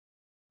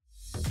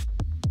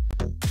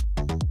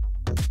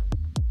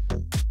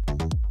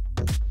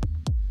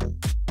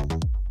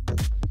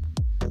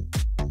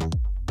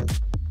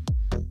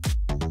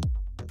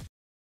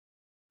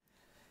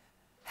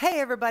Hey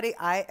everybody,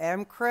 I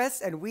am Chris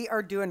and we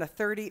are doing a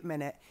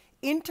 30-minute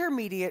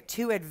intermediate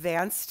to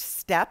advanced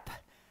step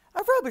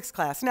aerobics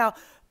class. Now,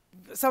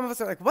 some of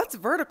us are like, what's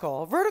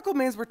vertical? Vertical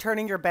means we're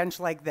turning your bench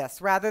like this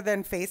rather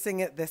than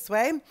facing it this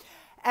way.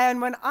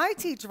 And when I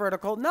teach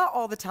vertical, not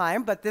all the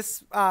time, but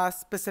this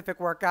specific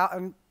workout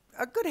and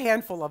a good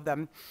handful of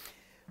them,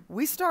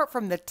 we start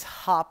from the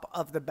top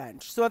of the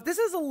bench. So if this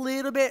is a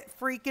little bit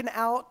freaking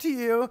out to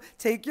you,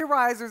 take your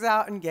risers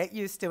out and get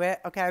used to it,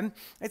 okay?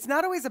 It's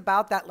not always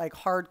about that like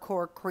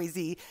hardcore,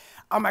 crazy,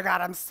 oh my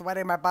God, I'm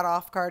sweating my butt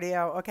off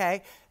cardio,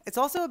 okay? It's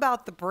also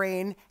about the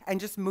brain and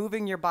just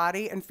moving your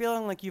body and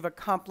feeling like you've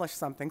accomplished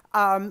something.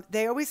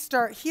 They always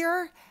start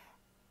here.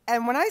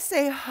 And when I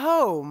say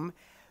home,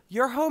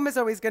 your home is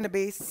always gonna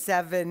be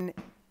 7,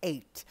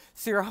 8.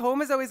 So your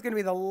home is always gonna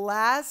be the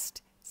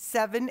last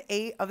 7,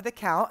 8 of the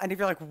count. And if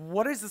you're like,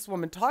 what is this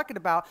woman talking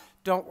about?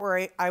 Don't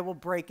worry, I will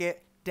break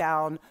it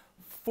down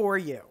for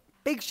you.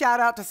 Big shout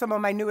out to some of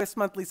my newest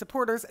monthly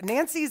supporters,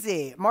 Nancy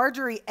Z,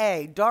 Marjorie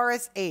A,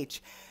 Doris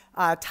H,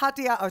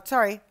 Tatina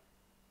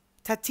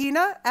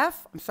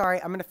F. I'm sorry,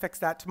 I'm gonna fix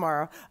that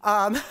tomorrow.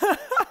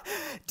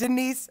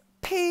 Denise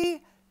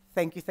P.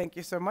 Thank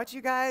you so much,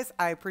 you guys.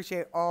 I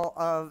appreciate all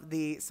of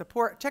the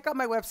support. Check out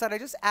my website. I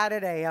just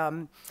added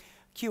a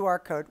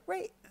QR code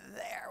right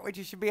there, which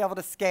you should be able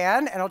to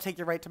scan, and it'll take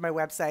you right to my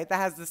website that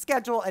has the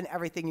schedule and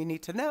everything you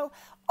need to know,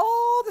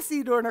 all the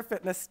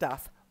CDornerFitness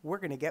stuff. We're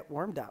gonna get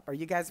warmed up. Are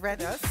you guys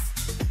ready?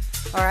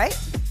 All right,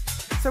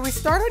 so we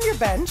start on your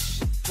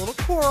bench, little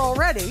core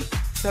already,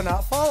 so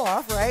not fall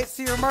off, right?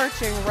 So you're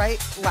marching right,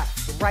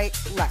 left, right,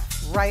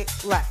 left, right,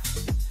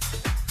 left.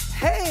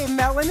 Hey,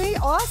 Melanie,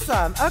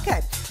 awesome. Okay,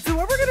 so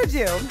what we're gonna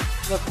do,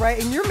 look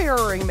right, and you're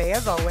mirroring me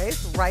as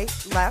always, right,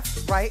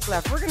 left, right,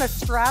 left. We're gonna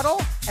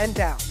straddle and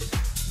down.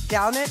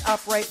 Down and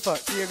up right foot.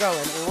 So you're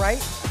going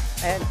right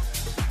and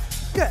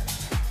good.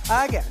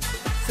 Again.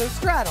 So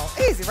straddle.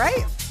 Easy,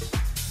 right?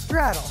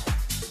 Straddle.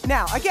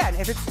 Now, again,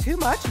 if it's too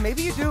much,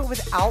 maybe you do it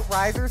without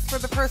risers for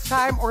the first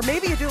time, or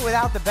maybe you do it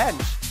without the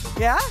bench.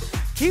 Yeah?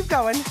 Keep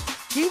going.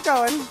 Keep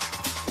going.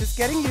 Just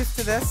getting used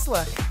to this.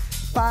 Look.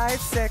 5,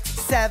 6,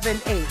 7,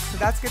 8. So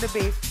that's going to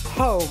be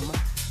home.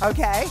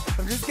 Okay?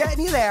 I'm just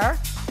getting you there.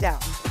 Down.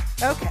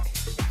 Okay.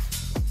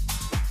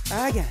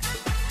 Again.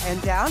 And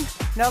down.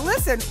 Now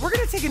listen, we're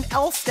gonna take an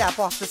L step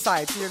off the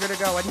side. So you're gonna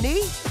go a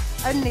knee,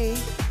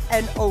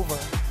 and over.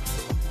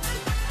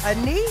 A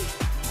knee,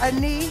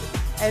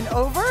 and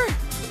over.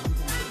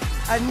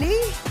 A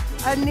knee.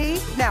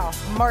 Now,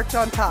 march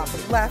on top.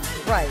 Left,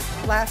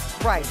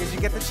 right. Did you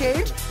get the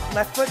change?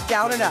 Left foot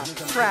down and up.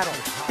 Straddle,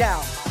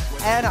 down,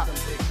 and up.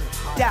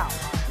 Down,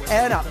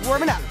 and up.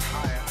 Warming up.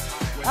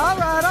 All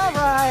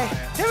right.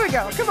 Here we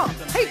go, come on.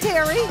 Hey,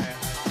 Terry,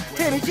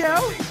 Tammy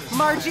Jo,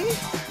 Margie,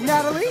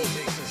 Natalie.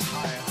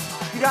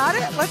 You got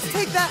it? Let's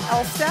take that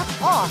L step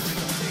off.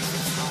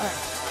 All right.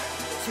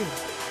 2,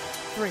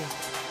 3,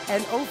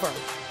 and over.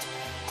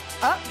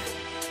 Up,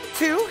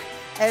 2,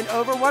 and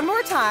over one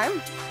more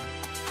time.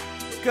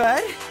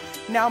 Good.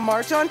 Now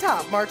march on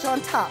top,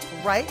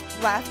 right,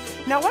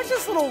 left. Now watch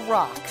this little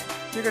rock.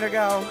 You're gonna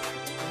go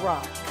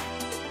rock,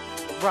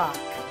 rock,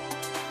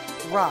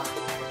 rock,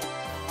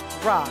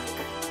 rock,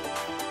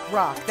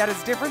 rock. That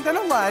is different than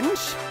a lunge.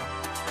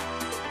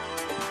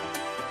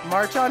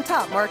 March on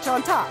top,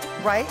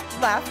 right,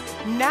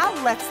 left. Now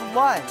let's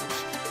lunge.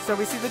 So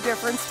we see the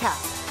difference, tap.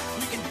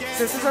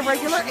 So this is a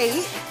regular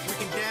 8.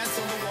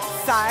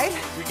 Side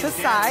to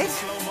side.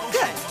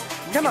 Good.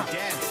 Come on.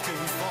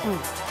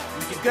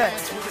 Good.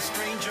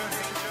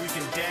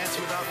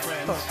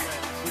 4,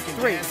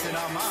 3.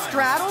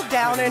 Straddle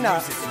down and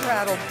up.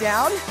 Straddle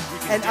down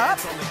and up.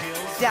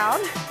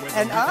 Down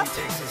and up.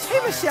 Hey,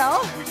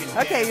 Michelle.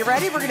 Okay, you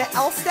ready? We're going to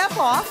L step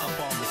off.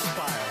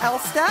 L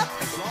step.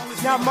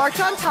 Now march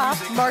on top,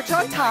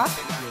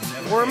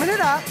 warming it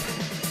up,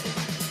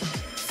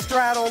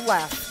 straddle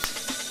left.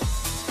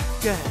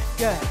 Good.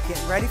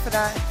 Getting ready for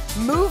that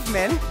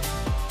movement.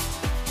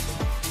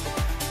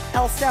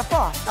 L step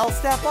off, L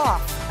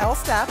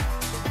step.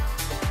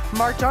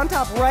 March on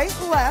top, right,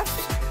 left,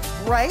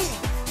 right.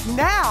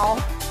 Now,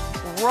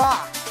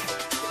 rock.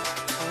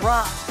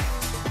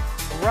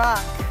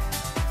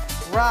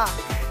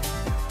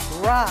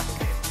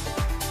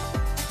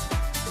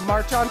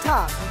 March on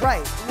top,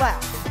 right,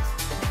 left.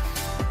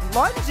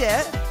 Lunge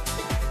it,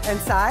 and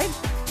side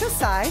to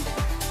side.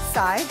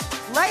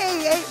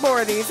 Lay 8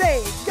 more of these.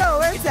 8,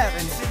 go, and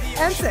 7,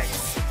 and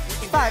 6,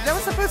 5. That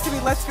was supposed to be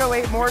let's go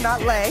 8 more,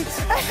 not lay.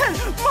 And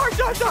march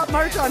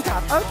on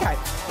top. Okay,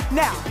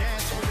 now,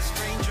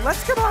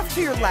 let's come off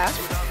to your left.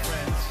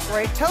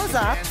 Right toes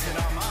up.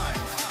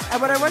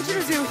 And what I want you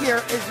to do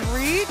here is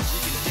reach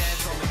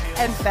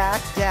and back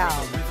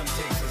down.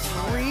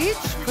 Reach,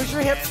 push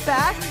your hips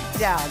back,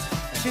 down.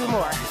 2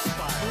 more.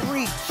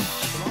 Reach.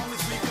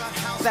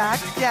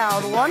 Back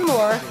down. 1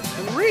 more.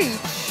 Reach.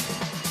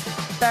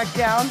 Back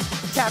down.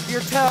 Tap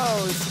your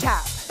toes.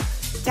 Tap.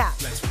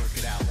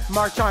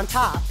 March on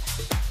top.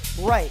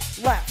 Right,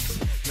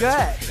 left.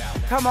 Good.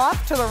 Come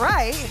off to the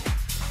right.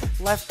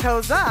 Left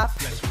toes up.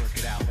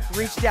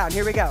 Reach down.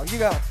 Here we go. You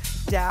go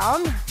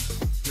down,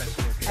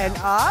 and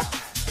up,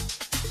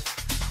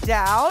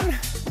 down,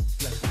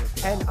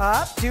 and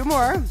up. 2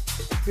 more.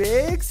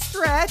 Big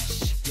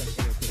stretch,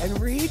 and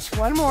reach.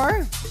 1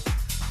 more.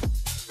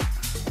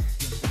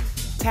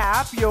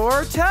 Tap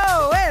your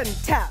toe, and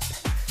tap,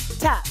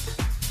 tap.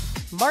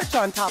 March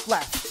on top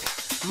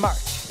left,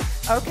 march.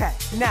 Okay,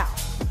 now,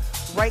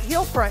 right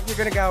heel front, you're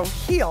gonna go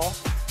heel,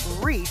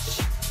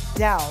 reach,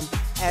 down,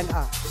 and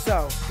up.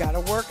 So, gotta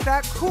work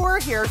that core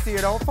here so you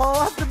don't fall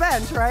off the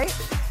bench, right?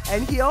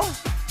 And heel,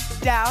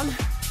 down,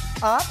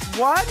 up.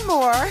 1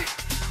 more.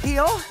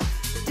 Heel,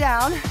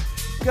 down,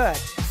 good.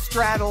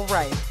 Straddle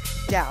right,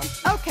 down.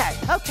 Okay,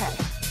 okay.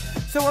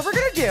 So what we're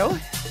gonna do,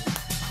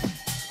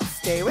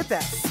 stay with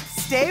this.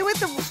 Stay with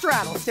the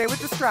straddle, stay with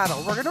the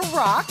straddle. We're gonna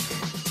rock,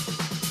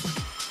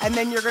 and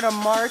then you're gonna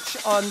march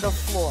on the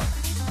floor,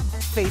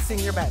 facing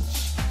your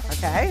bench,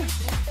 okay?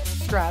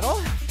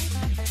 Straddle.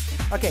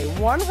 Okay,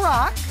 1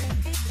 rock,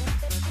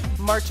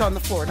 march on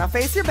the floor. Now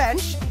face your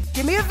bench,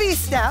 give me a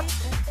V-step,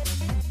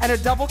 and a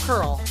double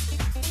curl.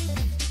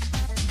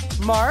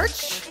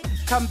 March,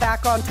 come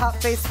back on top,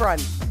 face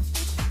front.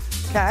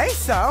 Okay,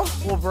 so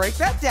we'll break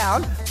that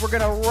down. We're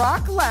gonna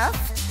rock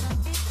left,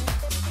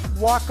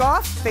 walk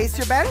off, face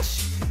your bench,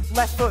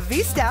 left foot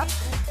V-step,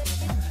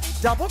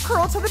 double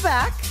curl to the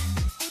back,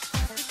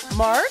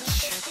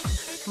 march,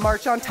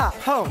 march on top,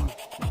 home,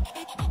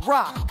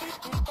 rock,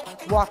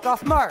 walk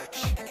off, march,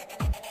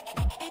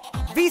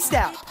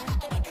 V-step,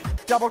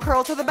 double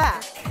curl to the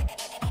back,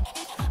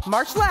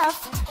 march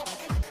left,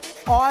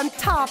 on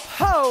top,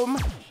 home,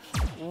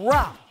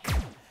 rock,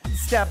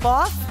 step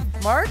off,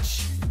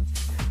 march,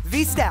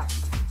 V-step,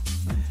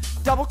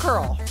 double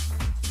curl,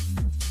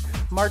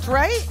 march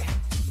right,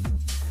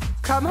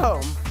 come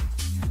home,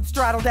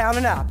 straddle down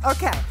and up.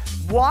 Okay,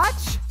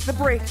 watch the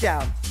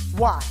breakdown.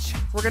 Watch,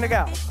 we're gonna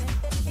go.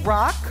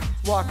 Rock,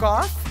 walk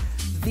off,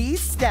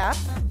 V-step,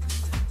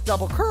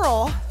 double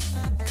curl,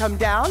 come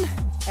down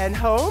and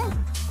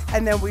home,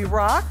 and then we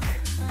rock,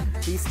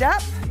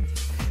 V-step,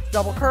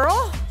 double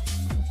curl,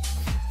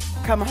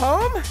 come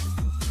home,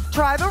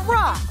 try the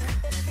rock,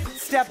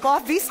 step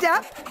off,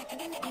 V-step,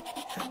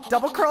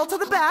 double curl to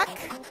the back,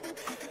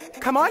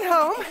 come on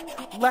home,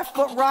 left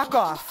foot rock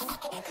off,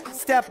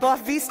 step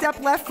off, V-step,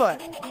 left foot,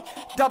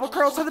 double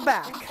curl to the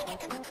back,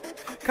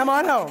 come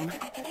on home,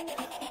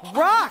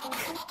 rock,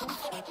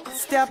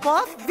 step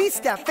off,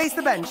 V-step, face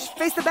the bench,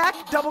 face the back,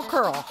 double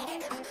curl,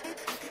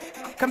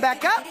 come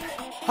back up,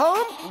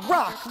 home,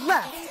 rock,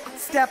 left,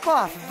 step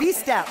off,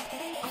 V-step,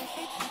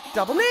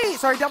 double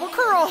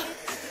curl,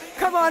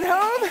 come on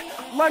home,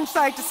 lunge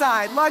side to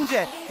side, lunge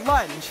it,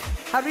 lunge.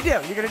 How do we do?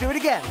 You're gonna do it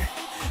again.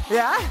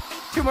 Yeah?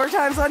 2 more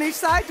times on each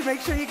side to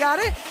make sure you got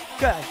it.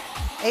 Good.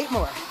 8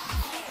 more.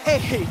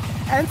 8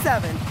 and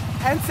 7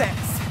 and 6,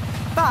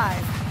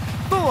 5,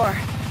 4,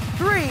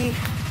 3.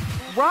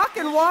 Rock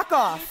and walk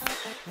off.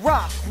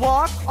 Rock,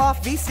 walk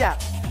off,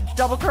 V-step.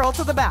 Double curl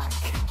to the back.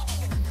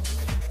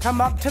 Come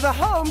up to the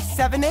home,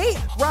 7, 8.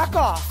 Rock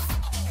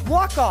off.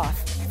 Walk off,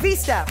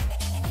 V-step.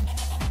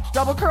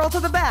 Double curl to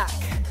the back.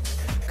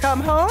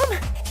 Come home.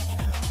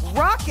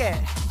 Rock it.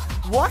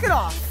 Walk it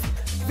off.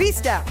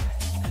 V-step.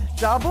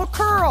 Double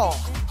curl.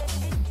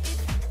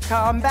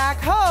 Come back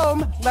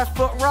home. Left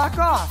foot rock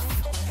off.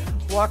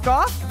 Walk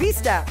off.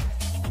 V-step.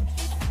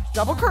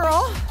 Double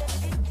curl.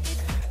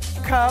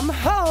 Come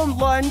home.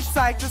 Lunge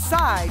side to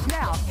side.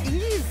 Now,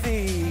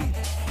 easy.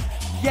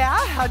 Yeah,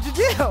 how'd you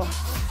do?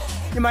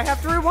 You might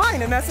have to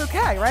rewind, and that's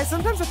okay, right?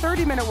 Sometimes a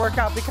 30-minute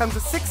workout becomes a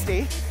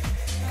 60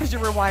 because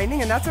you're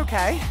rewinding, and that's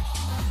okay.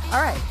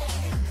 All right.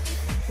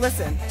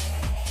 Listen.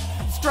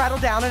 Straddle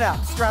down and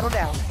up. Straddle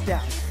down,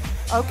 down.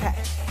 Okay.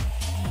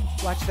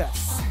 Watch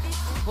this.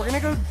 We're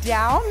gonna go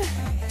down,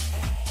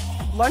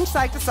 lunge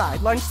side to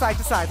side, lunge side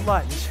to side,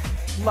 lunge,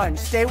 lunge.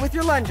 Stay with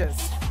your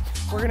lunges.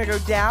 We're gonna go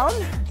down,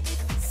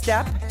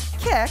 step,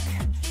 kick,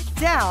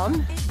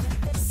 down,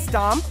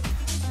 stomp,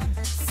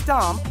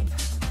 stomp,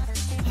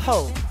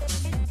 home.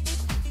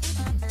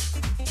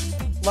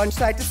 Lunge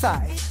side to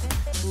side,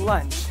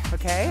 lunge,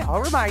 okay?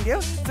 I'll remind you.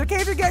 It's okay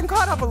if you're getting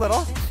caught up a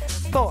little.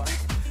 4,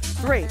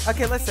 3,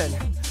 okay, listen.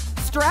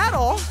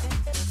 Straddle,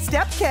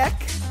 step kick,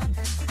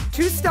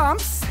 2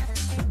 stomps,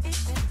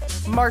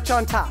 march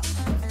on top.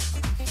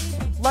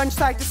 Lunge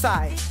side to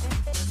side.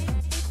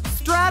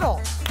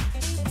 Straddle,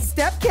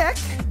 step kick,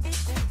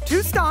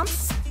 2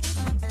 stomps,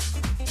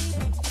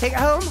 take it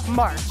home,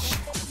 march.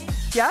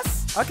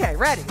 Yes? Okay,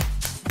 ready.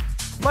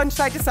 Lunge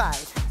side to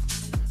side.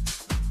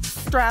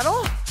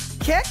 Straddle,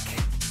 kick,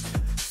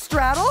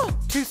 straddle,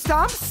 2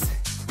 stomps,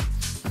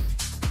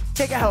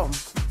 take it home.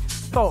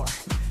 4,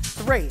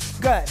 3,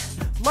 good.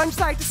 Lunge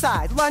side to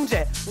side, lunge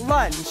it,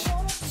 lunge,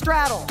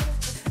 straddle,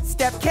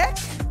 step kick,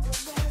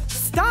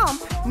 stomp,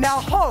 now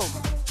home.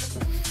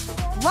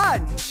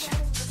 Lunge,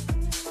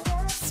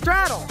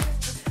 straddle,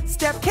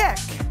 step kick,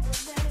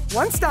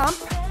 1 stomp,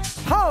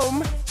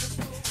 home,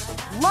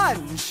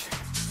 lunge,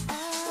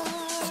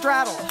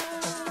 straddle,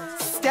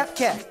 step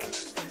kick,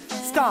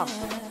 stomp,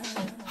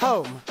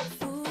 home,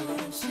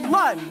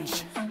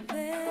 lunge,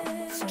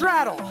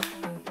 straddle,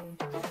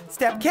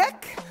 step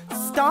kick,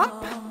 stomp,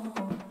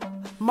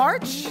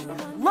 march,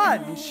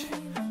 lunge,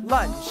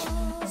 lunge,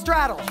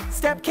 straddle,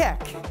 step kick,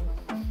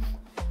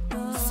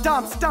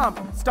 stomp, stomp,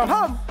 stomp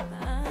home,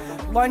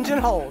 lunge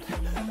and hold,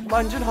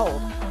 lunge and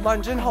hold,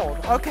 lunge and hold.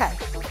 Okay,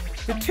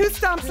 the 2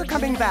 stomps are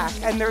coming back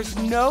and there's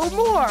no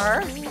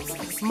more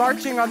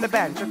marching on the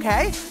bench,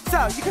 okay?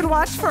 So you can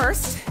watch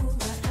first.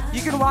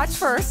 You can watch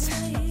first.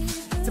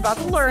 It's about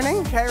the learning,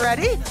 okay,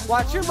 ready?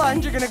 Watch your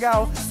lunge. You're gonna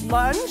go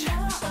lunge,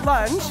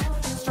 lunge,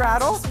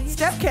 straddle,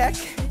 step kick,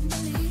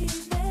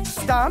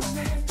 stomp,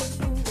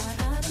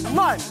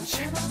 lunge,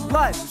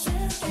 lunge,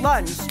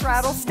 lunge,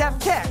 straddle, step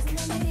kick.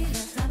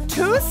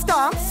 2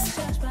 stomps,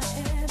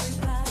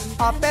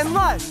 up and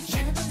lunge,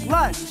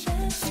 lunge,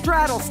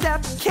 straddle,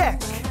 step kick.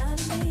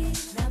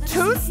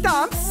 2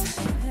 stomps,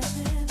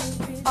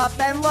 up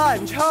and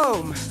lunge,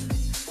 home,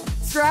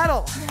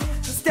 straddle,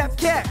 step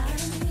kick.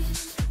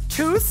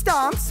 2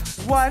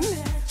 stomps, 1,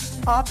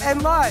 up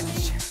and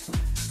lunge,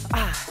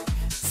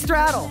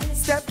 straddle,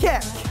 step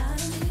kick.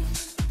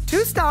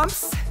 2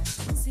 stomps,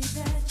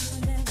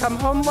 come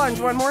home, lunge,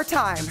 1 more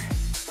time,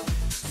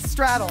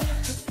 straddle,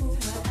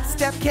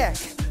 step kick.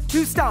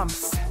 2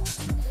 stomps,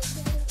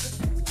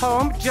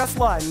 home, just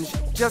lunge,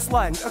 just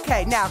lunge.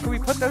 Okay, now can we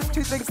put those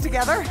 2 things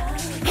together?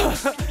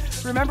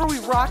 Remember we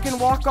rock and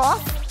walk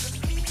off?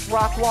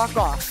 Rock, walk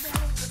off.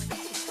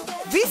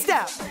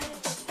 V-step,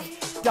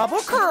 double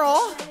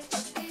curl.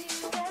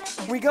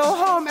 We go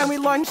home and we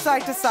lunge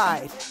side to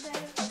side.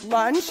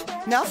 Lunge,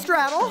 now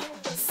straddle,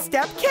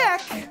 step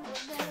kick,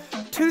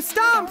 2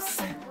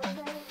 stomps.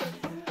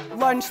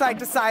 Lunge side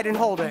to side and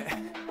hold it.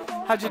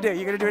 How'd you do?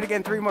 You're gonna do it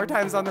again 3 more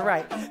times on the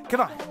right.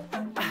 Come on.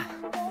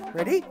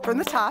 Ready? From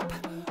the top,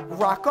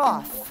 rock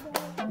off,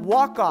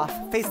 walk off,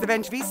 face the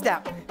bench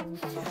V-step.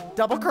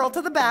 Double curl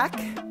to the back,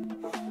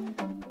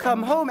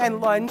 come home and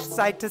lunge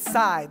side to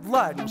side.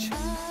 Lunge,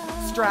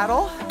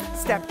 straddle,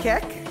 step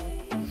kick,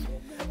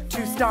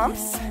 2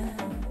 stomps,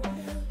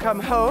 come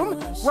home,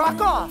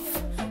 rock off,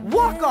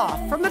 walk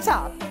off from the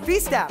top,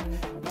 V-step,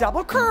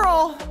 double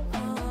curl,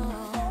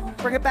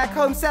 bring it back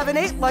home, 7,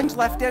 8, lunge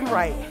left and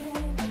right.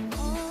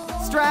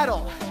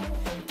 Straddle,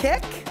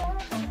 kick,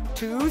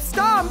 2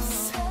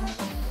 stomps,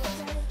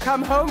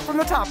 come home from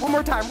the top, 1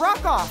 more time,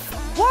 rock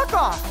off, walk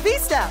off,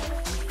 V-step,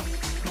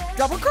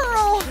 double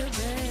curl,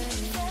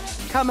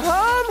 come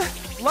home,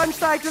 lunge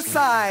side to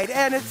side,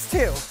 and it's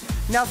 2.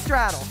 Now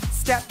straddle,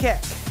 step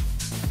kick,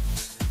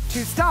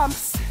 2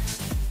 stomps,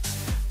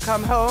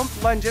 come home,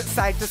 lunge it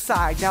side to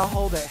side. Now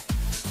hold it,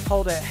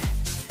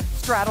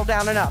 straddle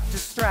down and up,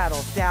 just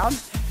straddle, down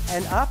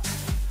and up,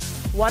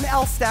 1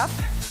 L step,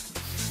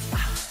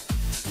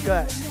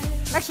 good.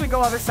 Actually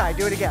go other side,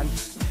 do it again.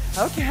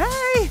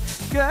 Okay,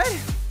 good.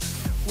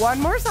 1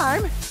 more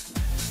time,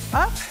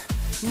 up.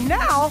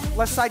 Now,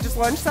 left side, just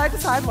lunge side to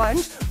side,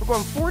 lunge. We're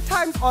going 4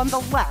 times on the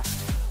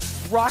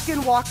left. Rock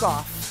and walk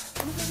off.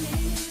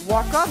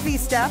 Walk off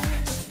V-step,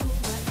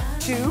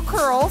 2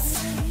 curls.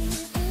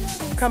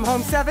 Come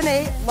home, 7,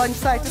 8, lunge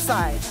side to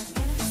side.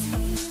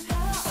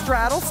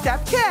 Straddle,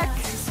 step kick.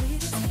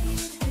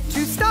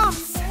 2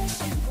 stomps.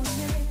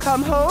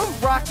 Come home,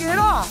 rock it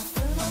off.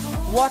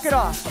 Walk it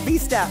off,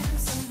 V-step.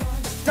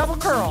 Double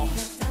curl.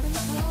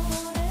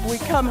 We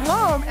come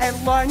home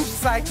and lunge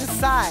side to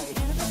side.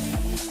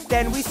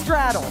 Then we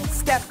straddle,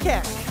 step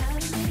kick.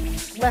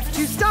 Left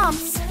 2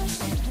 stomps.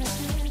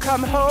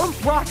 Come home,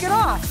 rock it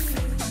off.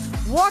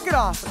 Walk it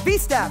off,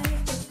 V-step.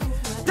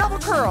 Double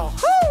curl,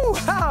 whoo,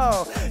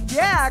 oh,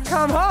 yeah,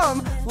 come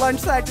home, lunge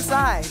side to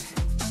side.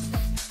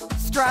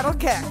 Straddle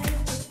kick.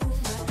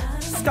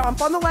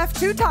 Stomp on the left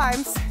 2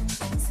 times.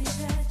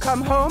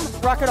 Come home,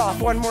 rock it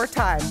off 1 more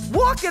time.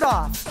 Walk it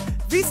off,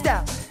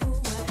 V-step.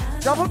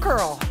 Double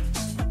curl.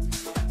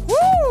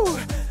 Woo!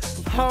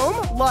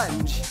 Home,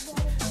 lunge.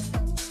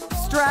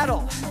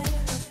 Straddle.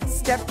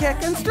 Step kick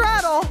and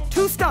straddle.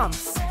 2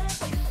 stomps.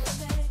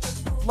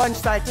 Lunge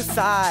side to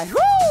side.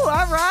 Woo!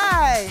 All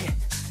right.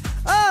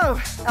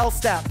 Oh, L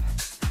step.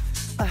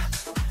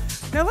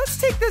 Now let's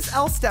take this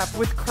L step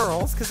with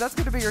curls, because that's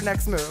going to be your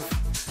next move.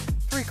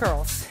 3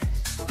 curls.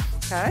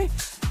 Okay?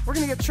 We're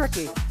going to get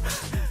tricky.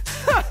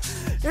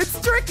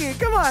 It's tricky.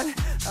 Come on.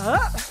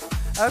 Up.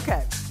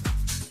 Okay.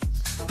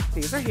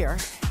 These are here.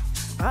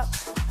 Up.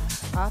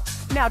 Up.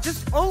 Now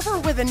just over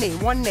with a knee.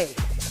 1 knee.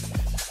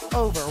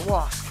 Over.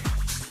 Walk.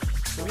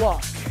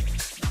 Walk.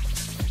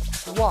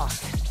 Walk.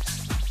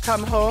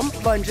 Come home.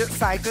 Lunge it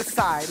side to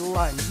side.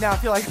 Lunge. Now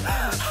if you're like,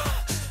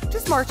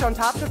 just march on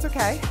top. That's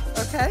okay.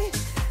 Okay?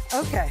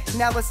 Okay.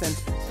 Now listen.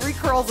 3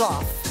 curls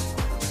off.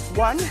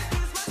 1,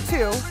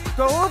 2.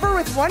 Go over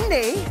with 1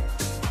 knee.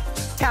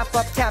 Tap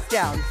up, tap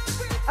down.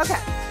 Okay.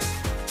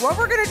 What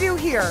we're going to do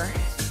here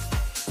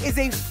is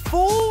a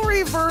full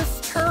reverse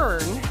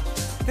turn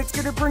that's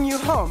going to bring you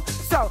home.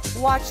 So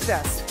watch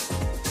this.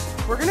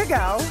 We're going to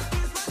go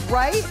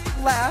right,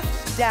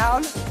 left,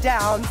 down,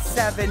 down,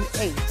 7,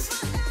 8.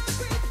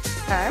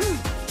 Okay.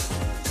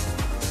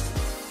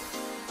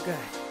 Good.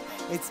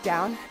 It's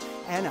down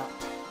and up.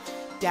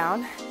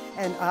 Down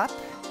and up.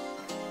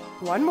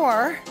 1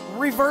 more.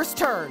 Reverse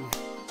turn.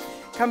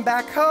 Come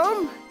back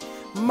home.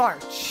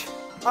 March.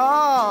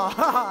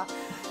 Oh,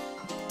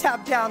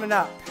 tap down and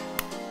up.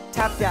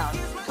 Tap down.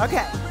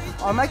 Okay,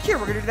 on my cue,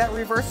 we're gonna do that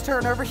reverse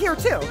turn over here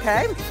too,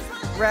 okay?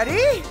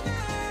 Ready?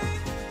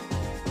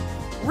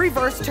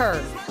 Reverse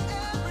turn.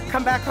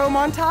 Come back home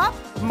on top,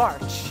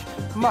 march,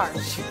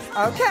 march.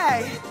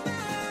 Okay,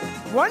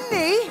 one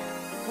knee,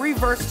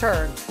 reverse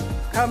turn.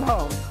 Come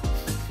home,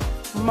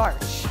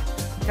 march.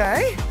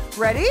 Okay,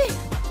 ready?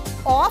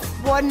 Off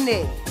one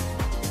knee,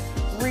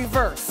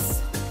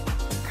 reverse.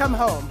 Come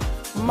home,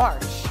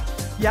 march.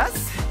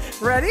 Yes,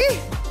 ready?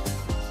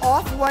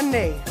 Off one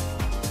knee.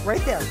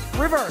 Right there,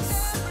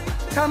 reverse,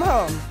 come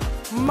home,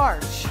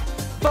 march,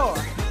 4,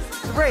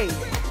 3,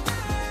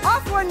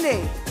 off one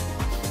knee,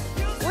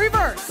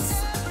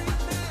 reverse,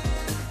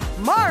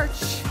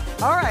 march.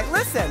 All right,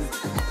 listen,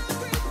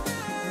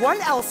 one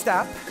L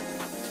step,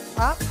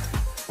 up,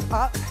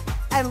 up,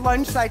 and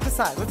lunge side to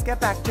side. Let's get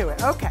back to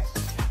it. Okay,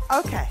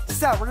 okay,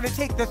 so we're gonna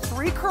take the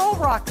 3 curl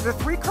rock, the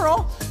 3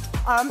 curl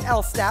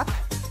L step,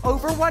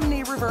 over one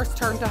knee, reverse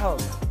turn to home.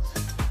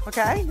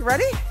 Okay, you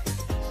ready?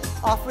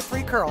 Off with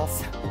 3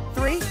 curls.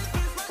 3,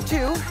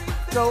 2,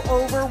 go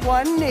over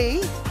one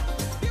knee,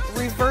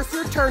 reverse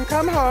your turn,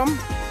 come home,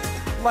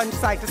 lunge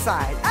side to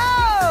side.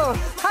 Oh,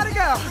 how'd it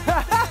go?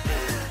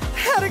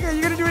 How'd it go?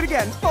 You're gonna do it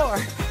again. 4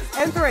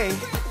 and 3.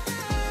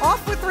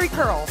 Off with 3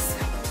 curls.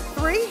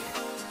 3,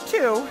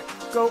 2,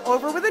 go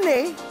over with a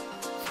knee,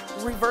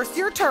 reverse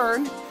your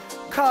turn,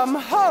 come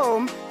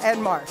home,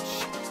 and march,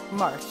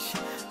 march.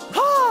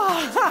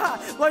 Ah,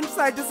 lunge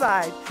side to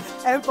side.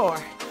 And 4,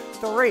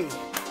 3.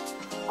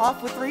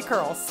 Off with 3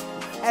 curls.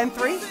 And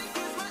 3,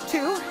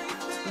 2,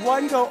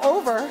 1, go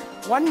over,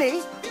 one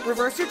knee,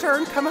 reverse your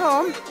turn, come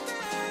home,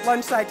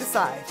 lunge side to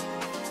side.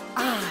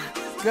 Ah,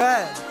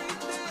 good.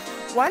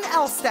 One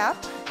L step,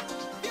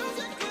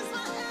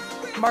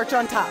 march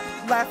on top,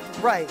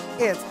 left, right,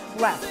 is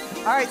left.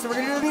 All right, so we're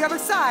gonna do it on the other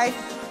side.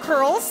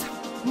 Curls,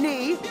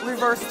 knee,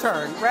 reverse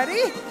turn.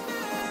 Ready?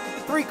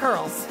 3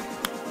 curls.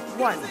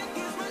 1,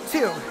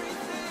 2,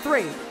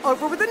 3.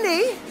 Over with the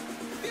knee,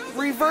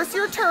 reverse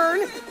your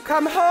turn,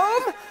 come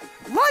home,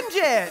 lunge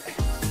it.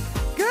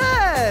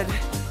 Good.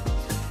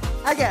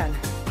 Again.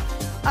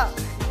 Up.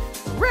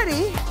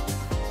 Ready?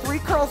 3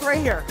 curls right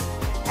here.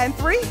 And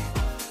 3,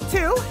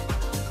 2,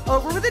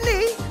 over with the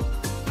knee.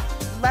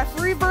 Left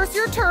reverse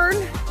your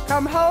turn.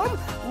 Come home,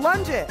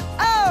 lunge it.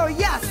 Oh,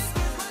 yes.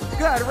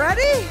 Good.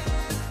 Ready?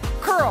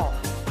 Curl.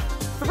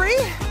 3,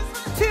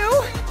 2,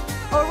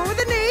 over with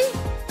the knee.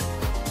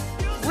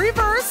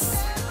 Reverse.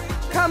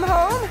 Come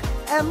home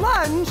and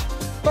lunge.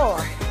 4,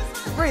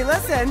 3.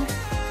 Listen.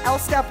 L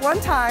step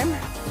one time,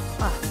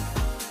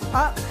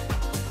 up,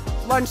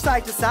 lunge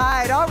side to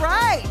side. All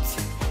right,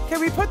 can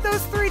we put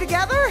those 3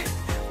 together?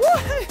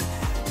 Woo.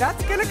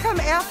 That's gonna come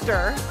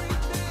after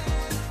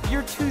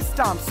your 2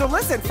 stomps. So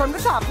listen, from the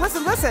top,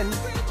 listen, listen.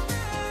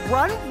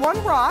 Run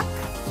 1 rock,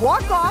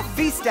 walk off,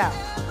 V-step.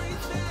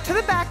 To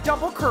the back,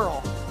 double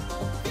curl.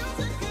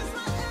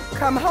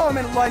 Come home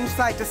and lunge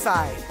side to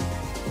side.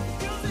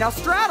 Now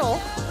straddle,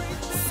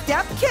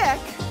 step kick,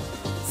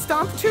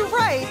 stomp to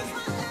right,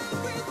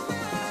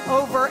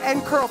 over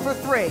and curl for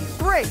 3.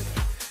 3,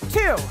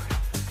 2,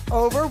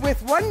 over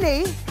with one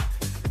knee,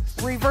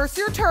 reverse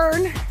your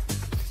turn,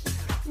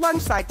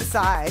 lunge side to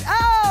side.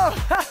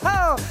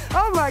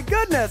 Oh my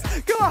goodness.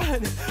 Come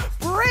on,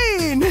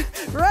 brain.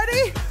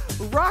 Ready?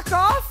 Rock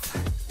off,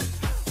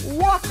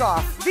 walk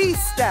off,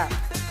 V-step,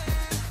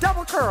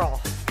 double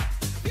curl.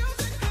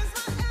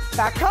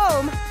 Back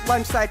home,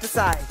 lunge side to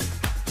side.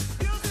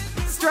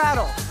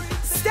 Straddle,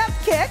 step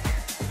kick,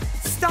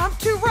 stomp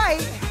to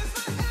right,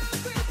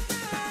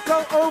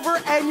 go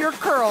over and your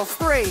curls.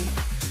 3,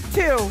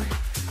 2,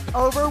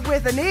 over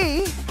with a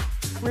knee,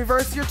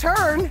 reverse your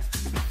turn,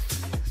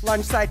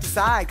 lunge side to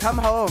side, come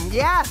home.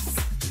 Yes,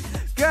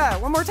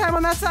 good. One more time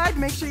on that side,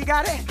 make sure you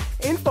got it.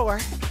 In 4,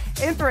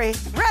 in 3,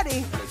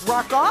 ready,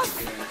 rock off,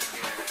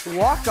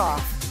 walk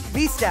off,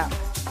 V-step,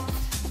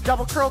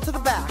 double curl to the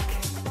back,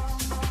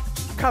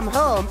 come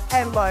home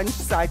and lunge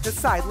side to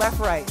side, left,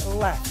 right,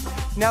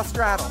 left. Now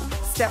straddle,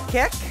 step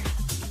kick,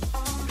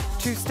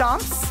 2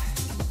 stomps,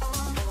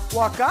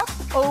 walk up,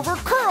 over,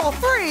 curl,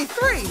 3,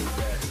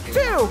 3,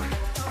 2,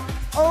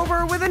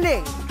 over with a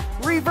knee,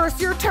 reverse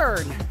your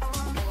turn,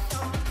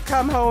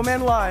 come home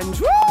and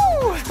lunge.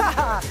 Woo!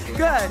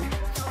 Good.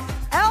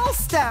 L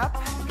step,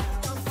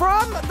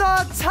 from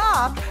the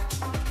top,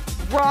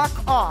 rock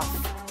off,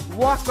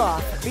 walk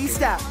off,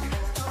 V-step,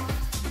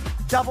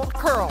 double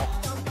curl,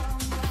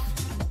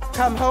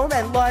 come home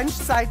and lunge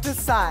side to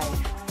side,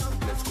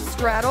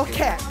 straddle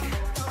kick,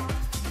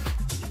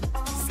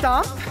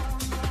 stomp,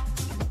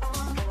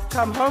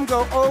 come home,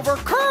 go over,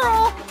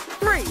 curl,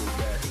 3,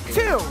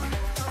 2,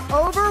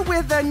 over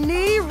with a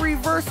knee,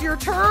 reverse your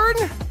turn,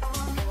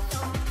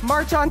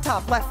 march on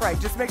top, left, right.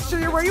 Just make sure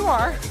you're where you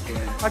are.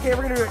 Okay,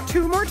 we're gonna do it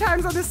 2 more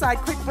times on this side,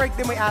 quick break,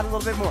 then we add a little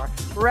bit more.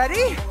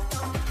 Ready?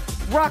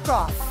 Rock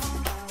off,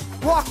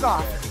 walk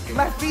off,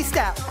 left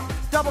V-step,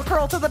 double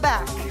curl to the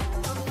back,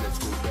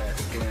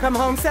 come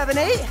home, 7,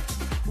 8,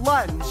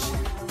 lunge,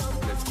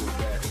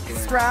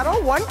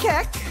 straddle, 1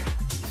 kick,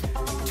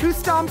 2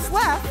 stomps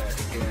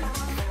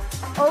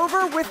left.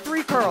 Over with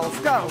 3 curls.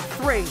 Go.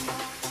 3,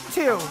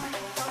 2.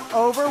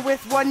 Over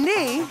with 1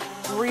 knee.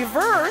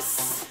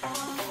 Reverse.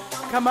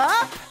 Come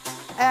up.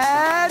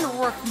 And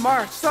work.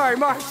 March. Sorry,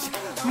 march.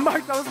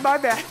 March. That was my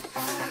bad.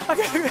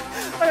 Okay.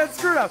 I got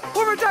screwed up.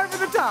 One more time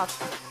for the top.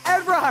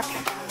 And rock.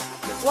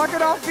 Walk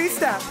it off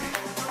V-step.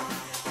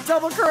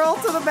 Double curl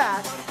to the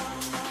back.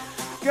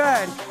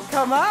 Good.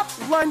 Come up.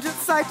 Lunge it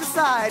side to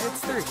side.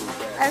 It's 3.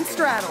 And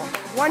straddle.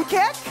 1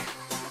 kick.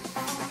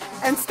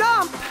 And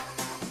stomp.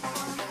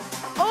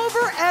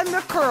 Over and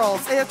the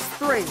curls. It's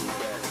 3,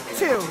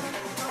 2,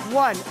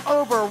 1.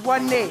 Over,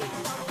 1 knee.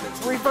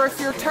 Reverse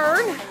your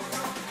turn.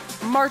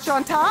 March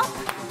on top.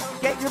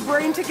 Get your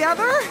brain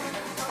together.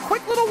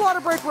 Quick little water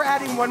break. We're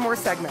adding 1 more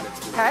segment.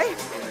 Okay?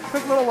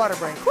 Quick little water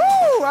break.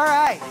 Woo! All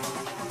right.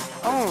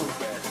 Oh.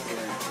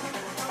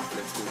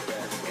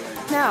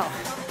 Now,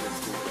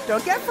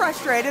 don't get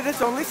frustrated.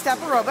 It's only step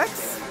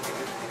aerobics,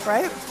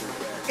 right?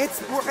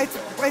 It's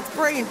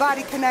brain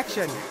body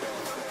connection.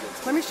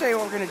 Let me show you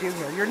what we're going to do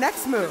here. Your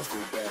next move,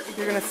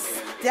 you're going to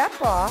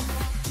step off,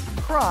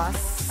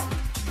 cross,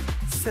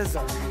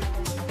 scissor,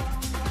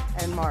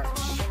 and march.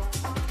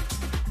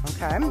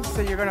 Okay, so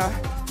you're going to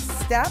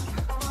step,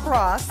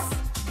 cross,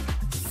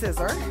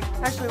 scissor.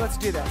 Actually, let's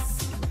do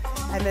this.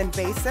 And then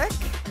basic,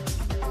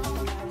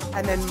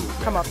 and then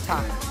come up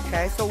top.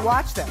 Okay, so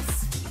watch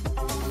this.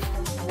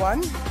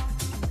 1,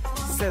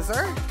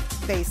 scissor,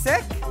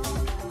 basic,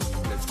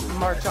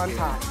 march on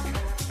top.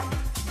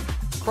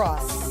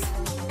 Cross.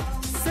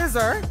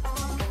 Scissor,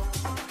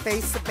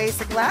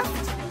 basic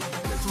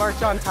left,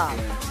 march on top.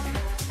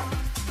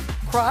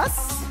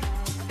 Cross,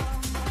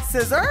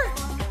 scissor,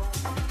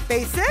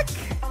 basic,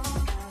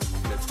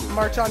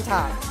 march on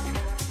top.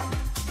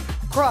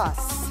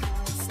 Cross,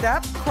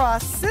 step,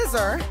 cross,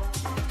 scissor,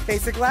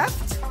 basic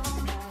left,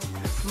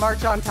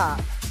 march on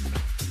top.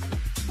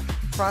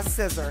 Cross,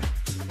 scissor,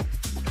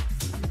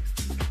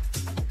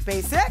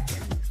 basic,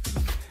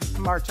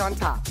 march on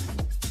top.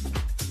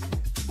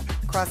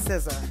 Cross,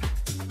 scissor.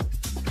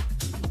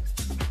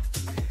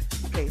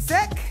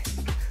 Basic,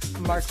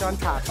 march on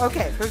top.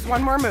 Okay, there's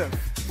 1 more move.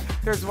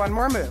 There's 1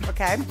 more move,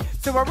 okay?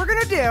 So what we're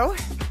gonna do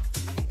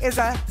is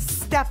a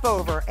step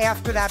over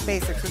after that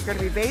basic. So it's gonna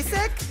be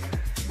basic,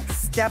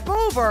 step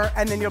over,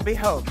 and then you'll be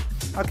home.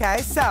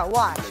 Okay, so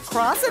watch.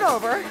 Cross it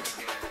over,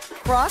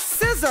 cross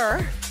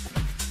scissor,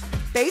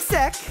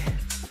 basic,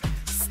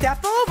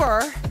 step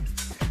over,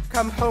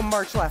 come home,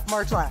 march left,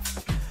 march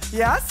left.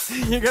 Yes,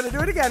 you're gonna do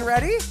it again.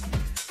 Ready?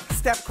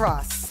 Step,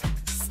 cross,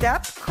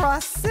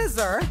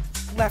 scissor,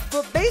 left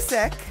foot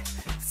basic,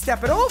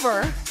 step it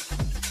over,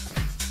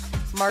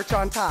 march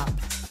on top.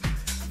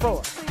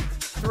 4,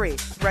 3,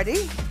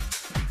 ready?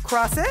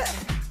 Cross it,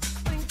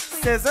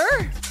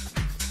 scissor,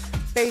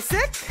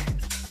 basic,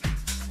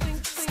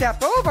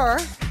 step over,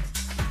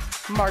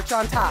 march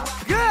on top.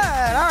 Good,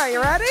 all right,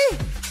 you ready?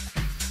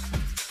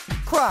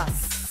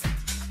 Cross,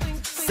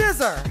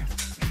 scissor,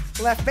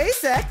 left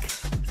basic,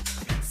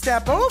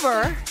 step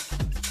over,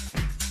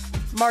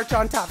 march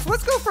on top. So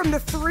let's go from the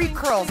 3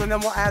 curls and then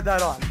we'll add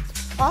that on.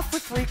 Off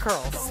with 3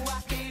 curls.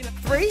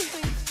 3,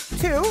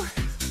 2,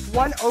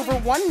 1, over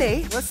 1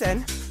 knee.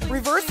 Listen,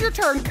 reverse your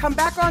turn, come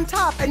back on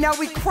top, and now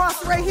we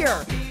cross right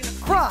here.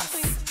 Cross,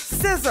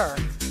 scissor,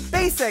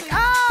 basic,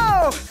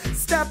 oh!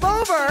 Step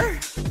over.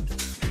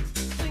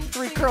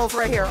 3 curls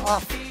right here,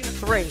 off.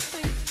 3,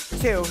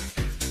 2,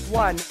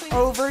 1,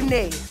 over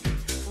knee.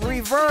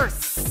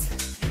 Reverse.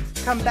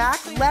 Come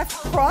back, left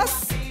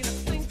cross,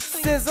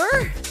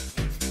 scissor,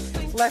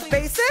 left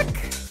basic,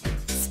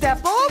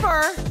 step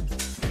over,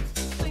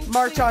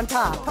 march on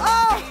top.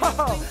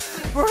 Oh,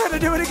 we're gonna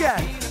do it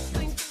again.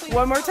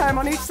 1 more time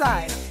on each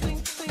side.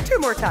 2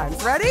 more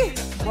times, ready?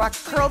 Rock,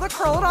 curl it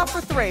off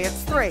for 3.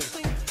 It's 3,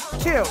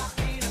 2,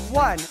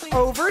 1,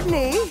 over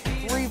knee,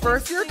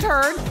 reverse your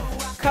turn,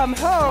 come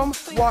home,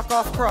 walk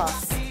off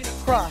cross,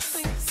 cross,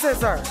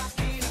 scissor,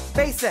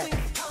 basic,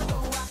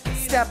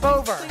 step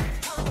over,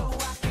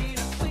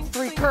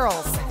 3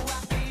 curls,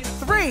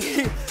 3,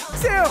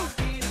 2,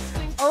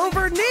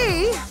 over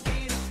knee,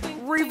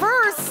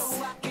 reverse,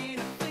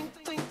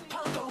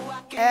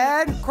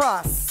 and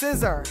cross,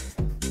 scissor,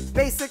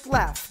 basic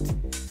left,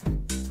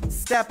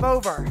 step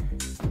over,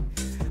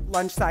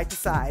 lunge side to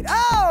side.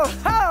 Oh,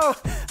 ho,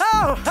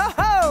 ho, ho,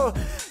 ho.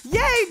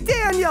 Yay,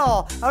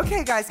 Daniel.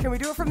 Okay, guys, can we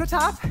do it from the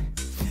top?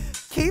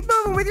 Keep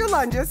moving with your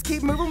lunges.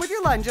 Keep moving with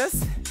your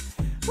lunges.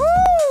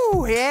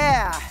 Woo,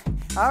 yeah.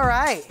 All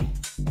right.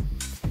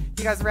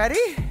 You guys ready?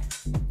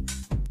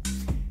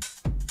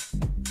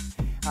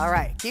 All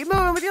right, keep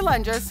moving with your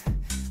lunges.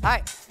 All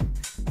right.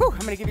 Whew, I'm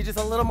gonna give you just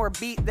a little more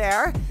beat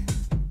there.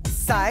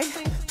 Side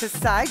to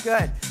side,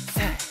 good.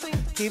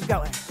 Keep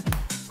going.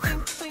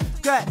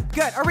 Good,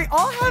 good. Are we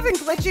all having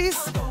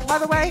glitchies, by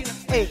the way?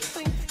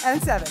 8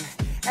 and 7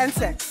 and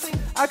 6.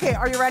 Okay,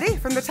 are you ready?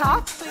 From the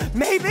top?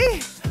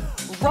 Maybe.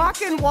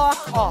 Rock and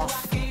walk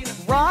off.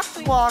 Rock,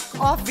 walk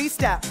off,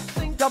 V-step.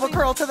 Double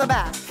curl to the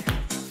back.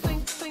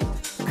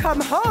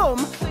 Come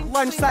home,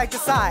 lunge side to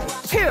side.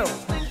 2,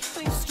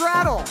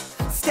 straddle,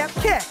 step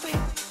kick.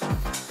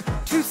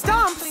 2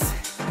 stomps.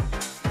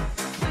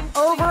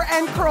 Over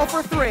and curl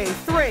for 3.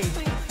 3,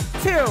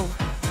 2,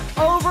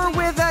 over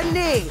with a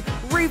knee.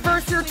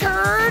 Reverse your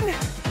turn.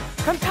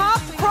 Come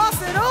top,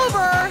 cross it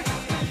over.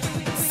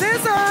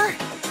 Scissor,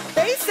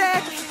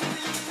 basic.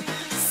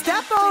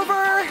 Step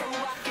over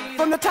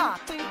from the top.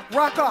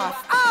 Rock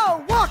off.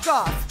 Oh, walk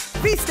off.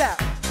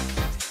 V-step.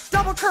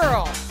 Double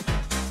curl.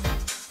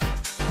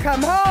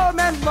 Come home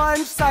and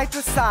lunge side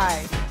to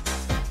side.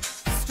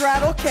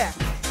 Straddle kick.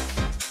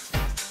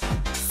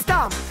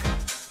 Stomp.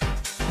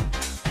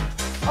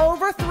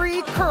 Over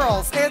 3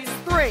 curls. It's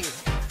 3,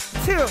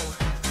 2,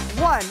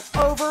 1.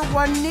 Over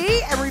 1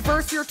 knee and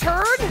reverse your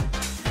turn.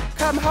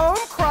 Come home,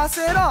 cross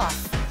it off.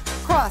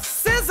 Cross,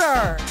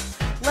 scissor.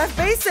 Left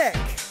basic.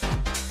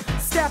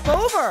 Step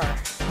over.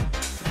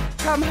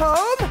 Come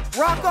home,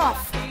 rock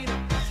off.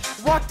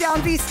 Walk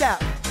down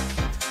V-step.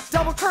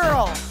 Double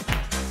curl.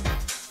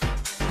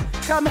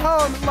 Come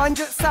home, lunge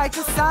it side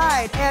to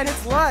side, and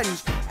it's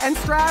lunge and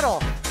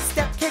straddle.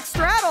 Step, kick,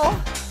 straddle.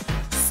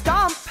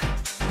 Stomp.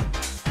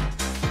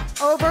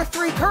 Over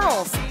 3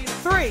 curls.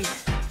 3,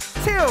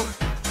 2,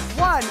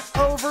 1.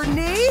 Over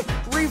knee,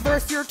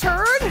 reverse your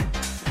turn.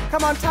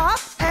 Come on top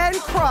and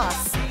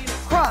cross.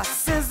 Cross,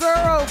 scissor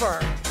over.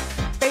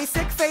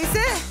 Basic, face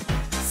it.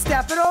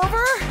 Step it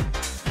over.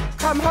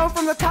 Come home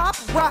from the top,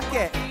 rock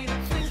it.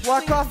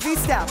 Walk off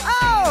V-step.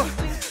 Oh,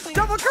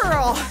 double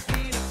curl.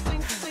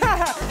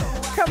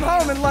 Come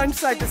home and lunge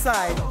side to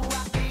side.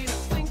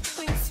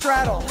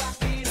 Straddle.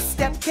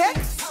 Step kick,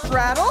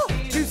 straddle.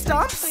 2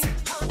 stomps.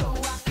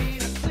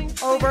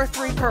 Over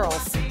 3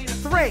 curls.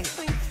 3,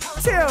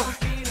 2,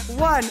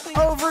 1.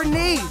 Over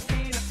knee.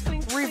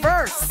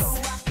 Reverse.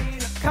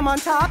 Come on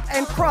top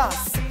and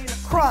cross.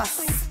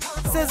 Cross.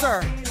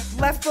 Scissor.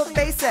 Left foot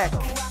basic.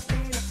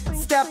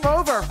 Step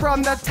over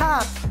from the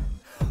top.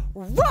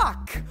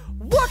 Rock.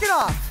 Walk it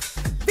off.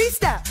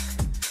 V-step.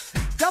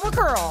 Double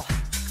curl.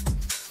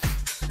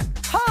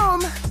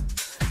 Home.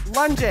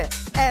 Lunge it.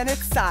 And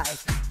it's side.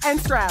 And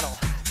straddle.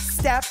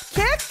 Step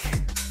kick.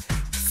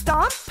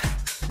 Stomp.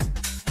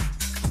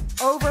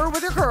 Over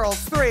with your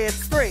curls. 3.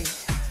 It's 3,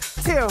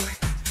 2.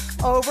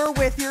 Over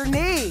with your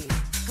knee.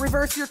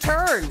 Reverse your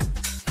turn.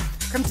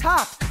 Come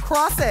top.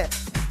 Cross it.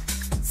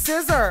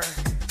 Scissor.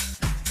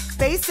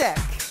 Basic.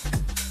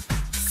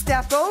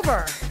 Step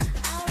over.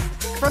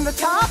 From the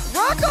top,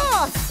 rock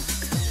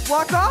off.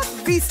 Walk off,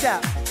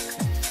 V-step.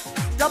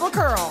 Double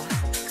curl.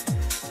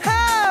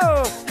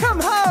 Ho! Come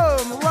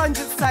home. Lunge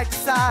it side to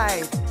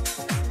side.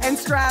 And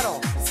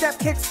straddle. Step,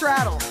 kick,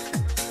 straddle.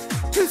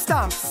 2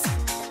 stomps.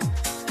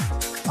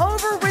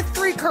 Over with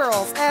 3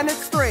 curls, and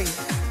it's 3,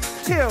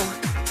 2,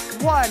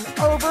 1.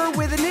 Over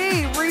with a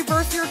knee.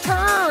 Reverse your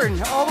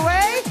turn. All the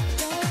way.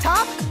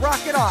 Top,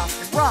 rock it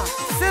off. Rock,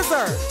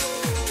 scissor.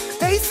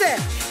 Basic.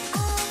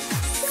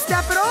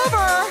 Step it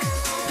over.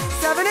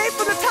 7, 8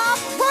 from the top.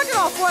 Rock it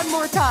off one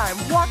more time.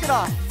 Walk it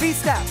off.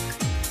 V-step.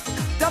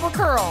 Double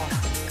curl.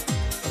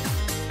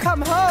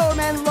 Come home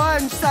and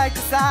lunge side to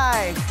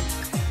side.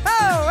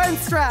 Oh, and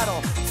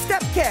straddle.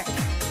 Step kick.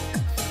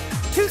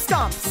 2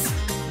 stomps.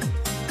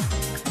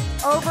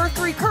 Over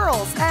 3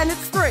 curls, and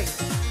it's 3,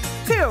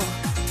 2,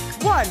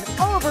 1.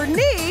 Over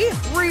knee.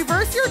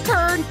 Reverse your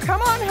turn.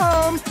 Come on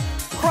home.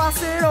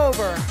 Cross it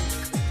over.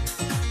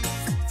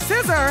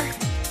 Scissor.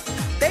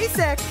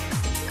 Basic.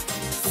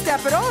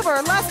 Step it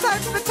over. Last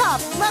time to the top.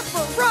 Left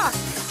foot rock.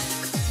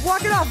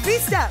 Walk it off.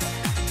 V-step.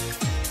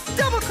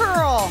 Double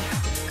curl.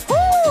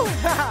 Woo!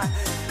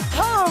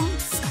 Home.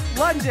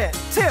 Lunge it.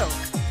 2.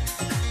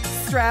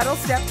 Straddle.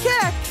 Step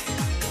kick.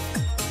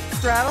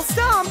 Straddle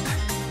stomp.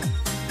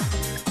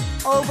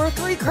 Over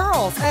 3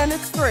 curls, and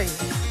it's 3,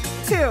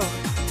 2,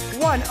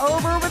 1.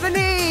 Over with a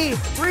knee.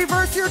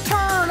 Reverse your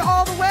turn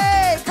all the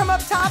way. Come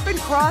up top and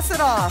cross it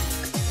off.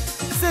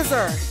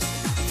 Scissor.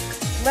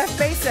 Left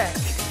basic.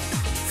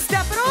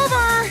 Step it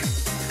over.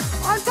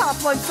 On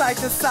top, lunge side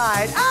to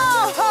side.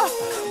 Oh,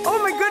 oh, oh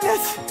my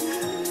goodness.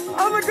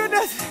 Oh my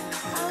goodness.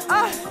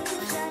 Ah,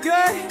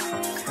 good.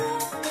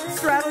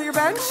 Straddle your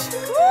bench.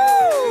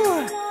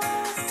 Woo!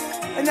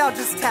 And now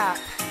just tap.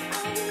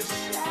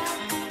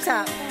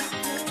 Tap.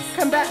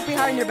 Come back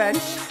behind your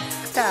bench.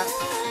 Tap,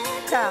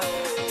 tap.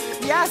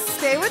 Yes,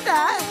 stay with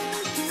that.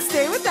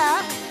 Stay with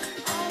that.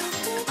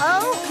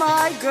 Oh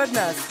my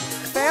goodness.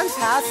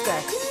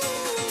 Fantastic.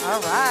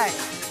 All right.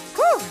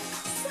 Whew.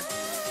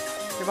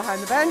 You're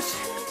behind the bench.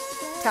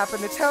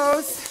 Tapping the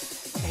toes.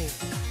 8,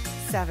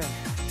 7.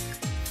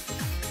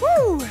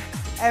 Woo!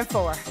 And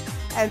 4,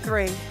 and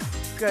 3.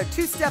 Good.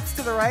 2 steps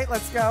to the right.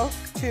 Let's go.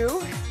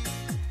 2,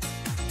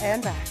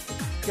 and back.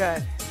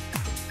 Good.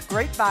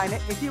 Grapevine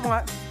it if you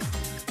want.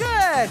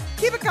 Good.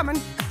 Keep it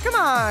coming. Come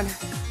on.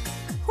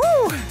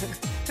 Woo!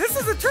 This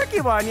is a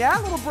tricky one, yeah?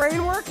 A little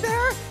brain work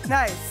there.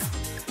 Nice.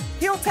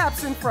 Heel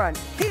taps in front.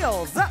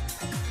 Heels up.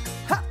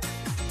 Up.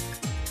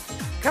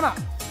 Come on.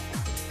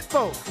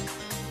 4,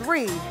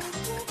 3.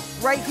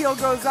 Right heel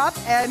goes up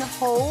and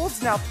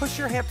holds. Now push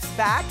your hips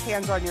back.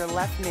 Hands on your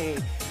left knee.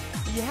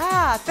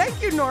 Yeah.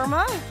 Thank you,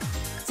 Norma.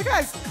 So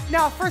guys,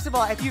 now first of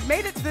all, if you've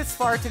made it this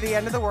far to the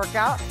end of the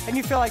workout and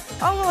you feel like,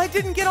 oh, well, I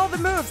didn't get all the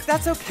moves,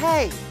 that's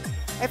okay.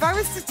 If I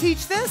was to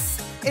teach this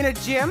in a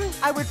gym,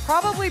 I would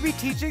probably be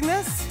teaching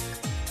this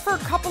for a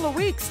couple of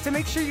weeks to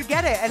make sure you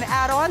get it and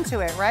add on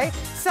to it, right?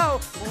 So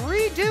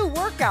redo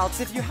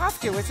workouts if you have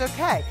to, it's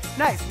okay.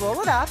 Nice,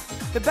 roll it up.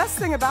 The best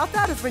thing about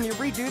that is when you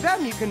redo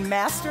them, you can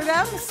master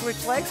them,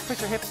 switch legs,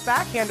 push your hips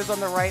back, hand is on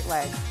the right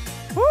leg.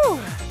 Whew,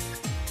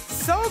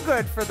 so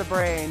good for the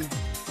brain.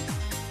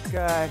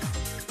 Good.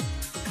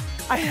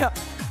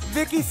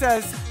 Vicky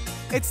says,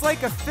 it's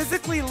like a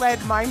physically led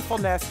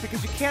mindfulness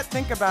because you can't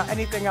think about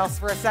anything else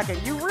for a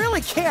second. You really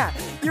can't.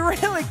 You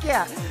really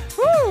can't.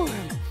 Woo!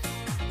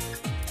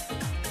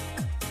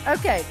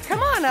 Okay, come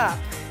on up.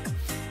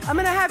 I'm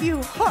gonna have you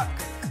hook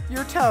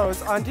your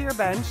toes onto your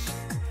bench.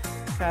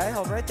 Okay,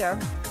 hold right there.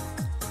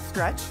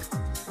 Stretch.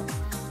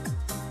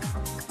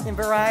 And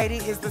variety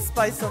is the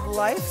spice of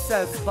life,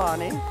 says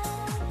Bonnie.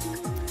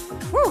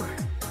 Woo!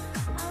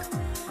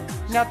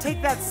 Now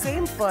take that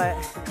same foot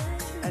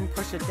and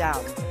push it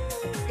down.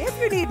 If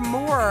you need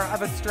more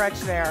of a stretch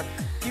there,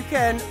 you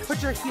can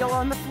put your heel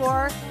on the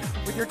floor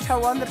with your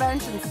toe on the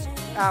bench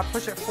and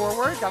push it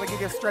forward. That'll give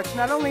you a stretch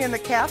not only in the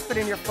calf, but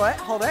in your foot.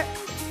 Hold it.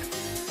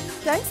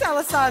 Thanks,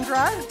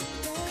 Alessandra.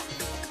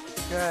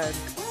 Good.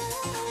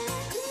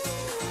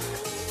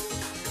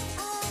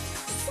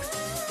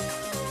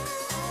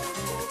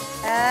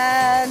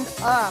 And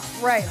up.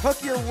 Right.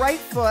 Hook your right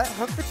foot.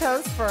 Hook the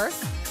toes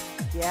first.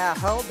 Yeah,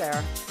 hold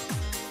there.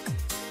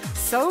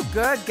 So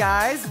good,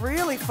 guys.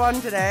 Really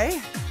fun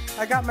today.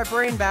 I got my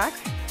brain back.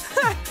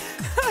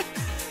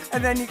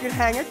 And then you can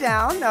hang it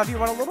down. Now, if you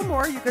want a little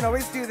more, you can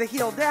always do the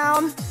heel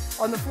down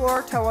on the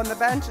floor, toe on the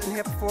bench, and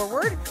hip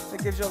forward.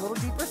 That gives you a little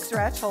deeper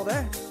stretch. Hold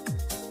it.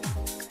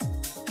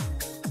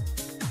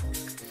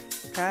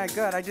 Okay,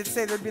 good. I did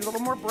say there'd be a little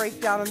more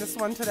breakdown on this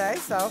one today,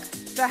 so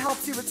that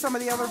helps you with some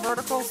of the other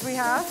verticals we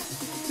have.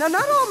 Now,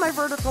 not all my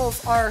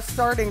verticals are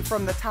starting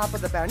from the top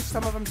of the bench.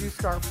 Some of them do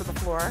start for the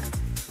floor,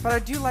 but I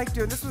do like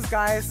doing, this was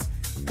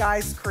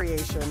guys'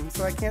 creation,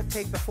 so I can't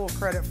take the full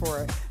credit for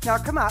it. Now,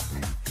 come up.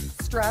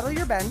 Straddle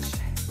your bench.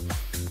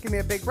 Give me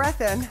a big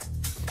breath in.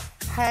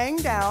 Hang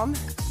down.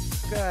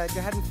 Good. Go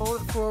ahead and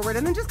fold it forward.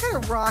 And then just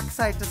kind of rock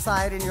side to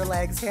side in your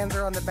legs. Hands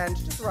are on the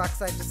bench. Just rock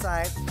side to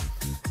side.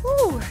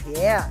 Woo,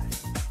 yeah.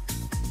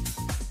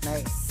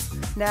 Nice.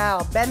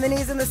 Now, bend the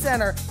knees in the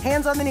center.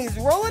 Hands on the knees.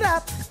 Roll it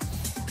up.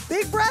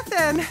 Big breath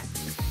in.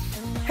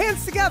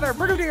 Hands together.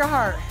 Bring them to your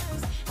heart.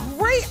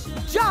 Great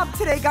job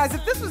today, guys.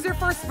 If this was your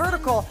first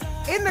vertical,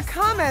 in the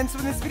comments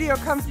when this video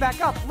comes back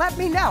up, let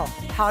me know.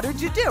 How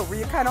did you do? Were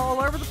you kind of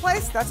all over the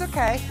place? That's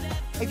okay.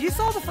 If you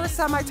saw the first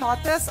time I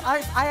taught this,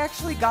 I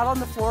actually got on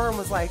the floor and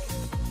was like,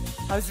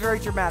 I was very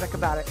dramatic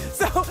about it.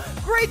 So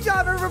great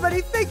job,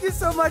 everybody. Thank you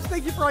so much.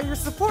 Thank you for all your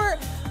support,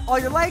 all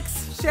your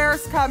likes,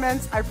 shares,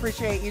 comments. I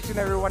appreciate each and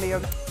every one of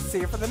you. See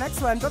you for the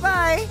next one.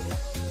 Bye-bye.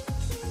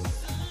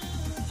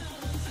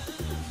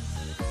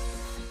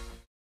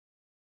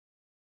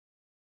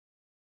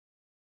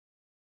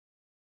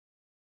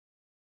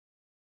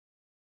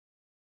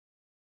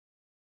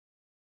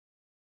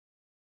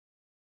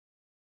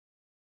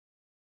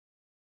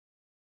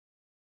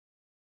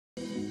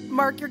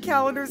 Mark your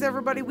calendars,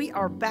 everybody. We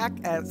are back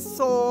at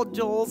Soul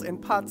Joel's in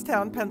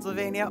Pottstown,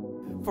 Pennsylvania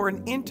for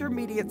an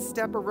intermediate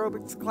step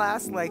aerobics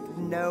class like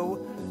no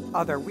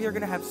other. We are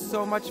going to have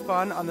so much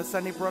fun on the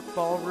Sunnybrook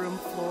Ballroom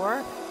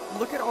floor.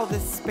 Look at all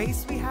this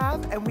space we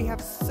have, and we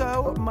have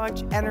so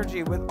much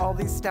energy with all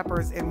these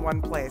steppers in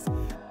one place.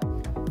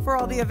 For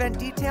all the event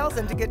details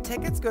and to get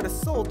tickets, go to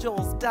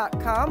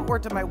souljoels.com or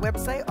to my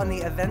website on the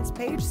events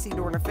page,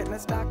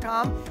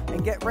 CDornerFitness.com,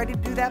 and get ready to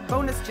do that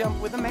bonus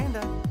jump with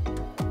Amanda.